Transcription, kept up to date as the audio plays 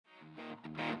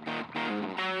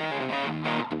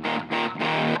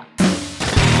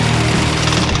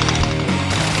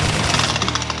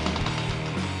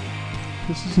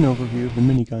This is an overview of the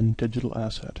Minigun Digital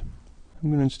Asset.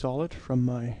 I'm going to install it from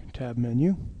my tab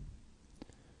menu.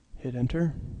 Hit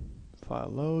enter, file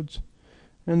loads,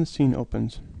 and the scene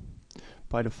opens.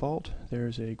 By default,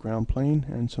 there's a ground plane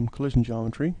and some collision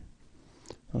geometry.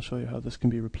 I'll show you how this can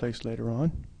be replaced later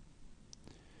on.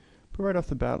 But right off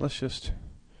the bat, let's just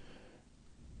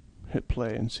hit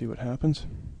play and see what happens.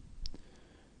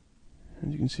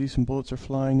 As you can see, some bullets are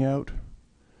flying out,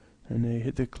 and they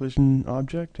hit the collision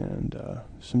object, and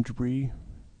some debris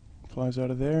flies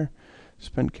out of there.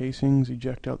 Spent casings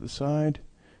eject out the side,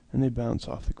 and they bounce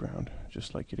off the ground,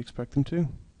 just like you'd expect them to.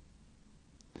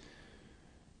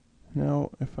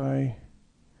 Now, if I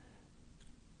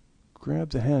grab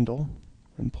the handle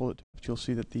and pull it, you'll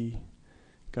see that the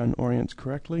gun orients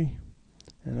correctly,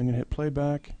 and I'm going to hit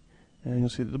playback, and you'll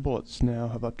see that the bullets now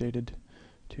have updated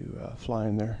to fly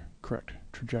in their correct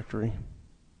trajectory.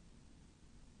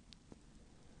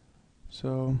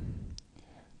 So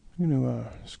I'm going to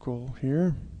scroll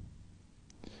here,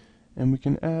 and we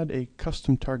can add a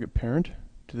custom target parent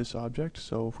to this object.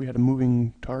 So if we had a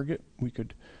moving target, we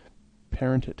could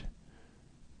parent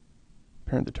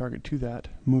the target to that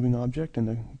moving object, and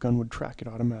the gun would track it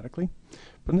automatically.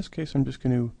 But in this case, I'm just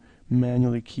going to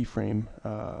manually keyframe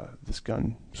this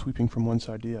gun, sweeping from one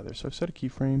side to the other. So I've set a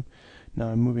keyframe. Now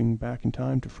I'm moving back in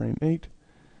time to frame 8,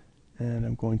 and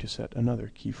I'm going to set another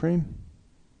keyframe.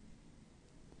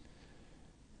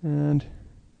 And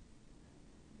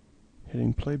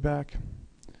hitting playback,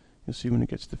 you'll see when it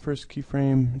gets to the first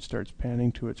keyframe, it starts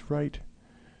panning to its right,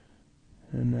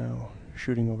 and now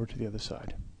shooting over to the other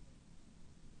side.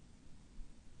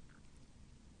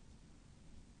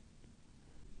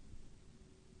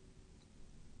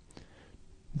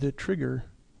 The trigger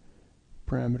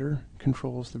parameter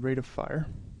controls the rate of fire,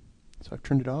 so I've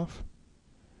turned it off,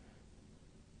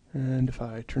 and if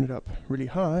I turn it up really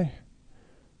high,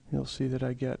 you'll see that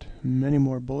I get many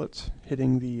more bullets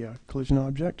hitting the collision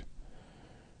object.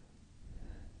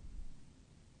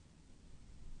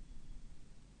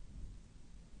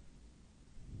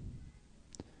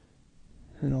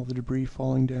 And all the debris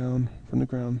falling down from the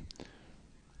ground.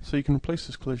 So you can replace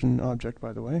this collision object,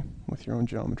 by the way, with your own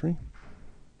geometry.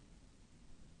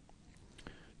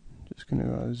 Just going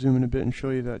to zoom in a bit and show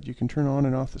you that you can turn on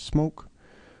and off the smoke,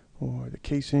 or the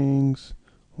casings,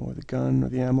 or the gun, or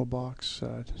the ammo box,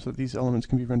 so that these elements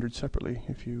can be rendered separately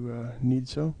if you need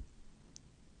so.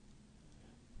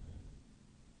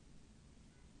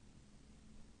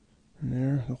 And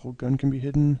there, the whole gun can be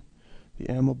hidden. The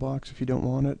ammo box, if you don't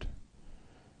want it.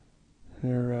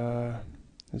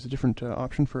 There's a different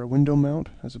option for a window mount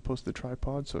as opposed to the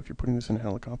tripod, so if you're putting this in a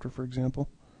helicopter, for example.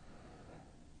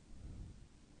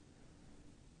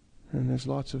 And there's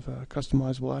lots of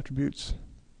customizable attributes.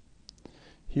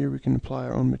 Here we can apply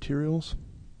our own materials.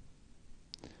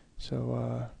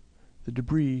 So the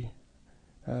debris,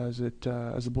 as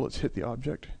the bullets hit the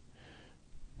object,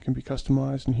 can be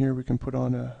customized. And here we can put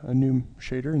on a new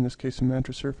shader, in this case a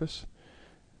mantra surface,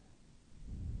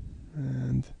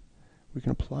 and we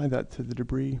can apply that to the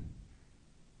debris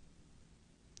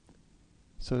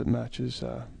so it matches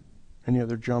any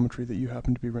other geometry that you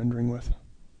happen to be rendering with.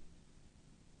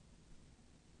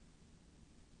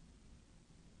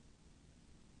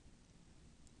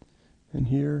 And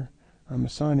here I'm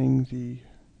assigning the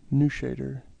new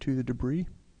shader to the debris.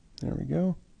 There we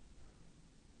go.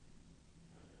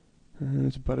 And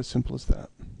it's about as simple as that.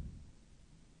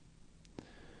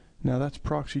 Now that's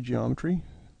proxy geometry.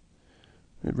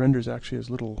 It renders actually as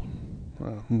little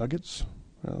nuggets,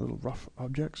 little rough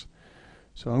objects.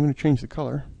 So I'm going to change the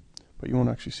color, but you won't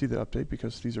actually see the update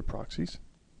because these are proxies.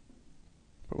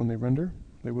 But when they render,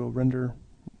 they will render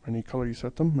any color you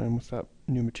set them, and with that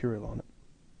new material on it.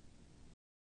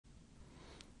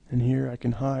 And here I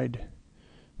can hide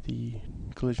the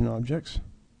collision objects,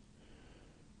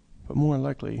 but more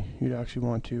likely you'd actually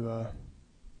want to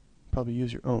probably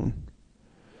use your own.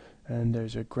 And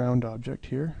there's a ground object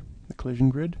here, the collision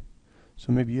grid.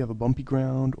 So maybe you have a bumpy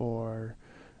ground, or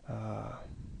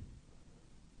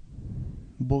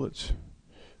bullets.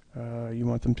 You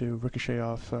want them to ricochet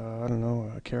off, I don't know,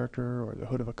 a character or the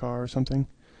hood of a car or something.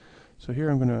 So here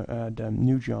I'm going to add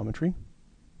new geometry.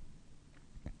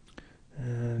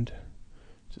 And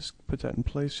just put that in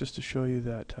place just to show you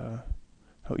that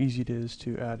how easy it is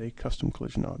to add a custom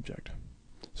collision object.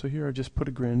 So here I just put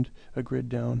a grid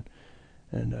down,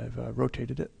 and I've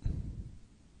rotated it.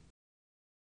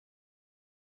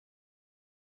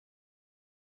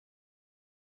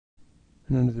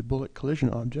 And under the bullet collision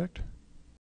object,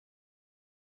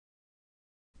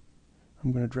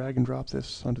 I'm going to drag and drop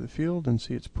this onto the field, and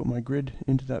see it's put my grid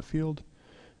into that field.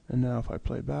 And now if I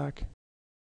play back,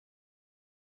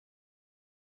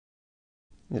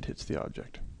 it hits the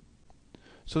object.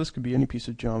 So this could be any piece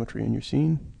of geometry in your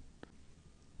scene.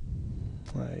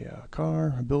 A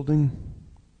car, a building.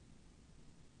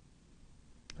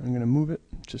 I'm going to move it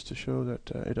just to show that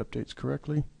it updates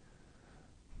correctly.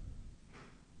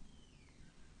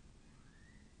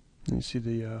 And you see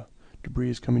the debris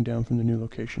is coming down from the new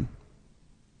location.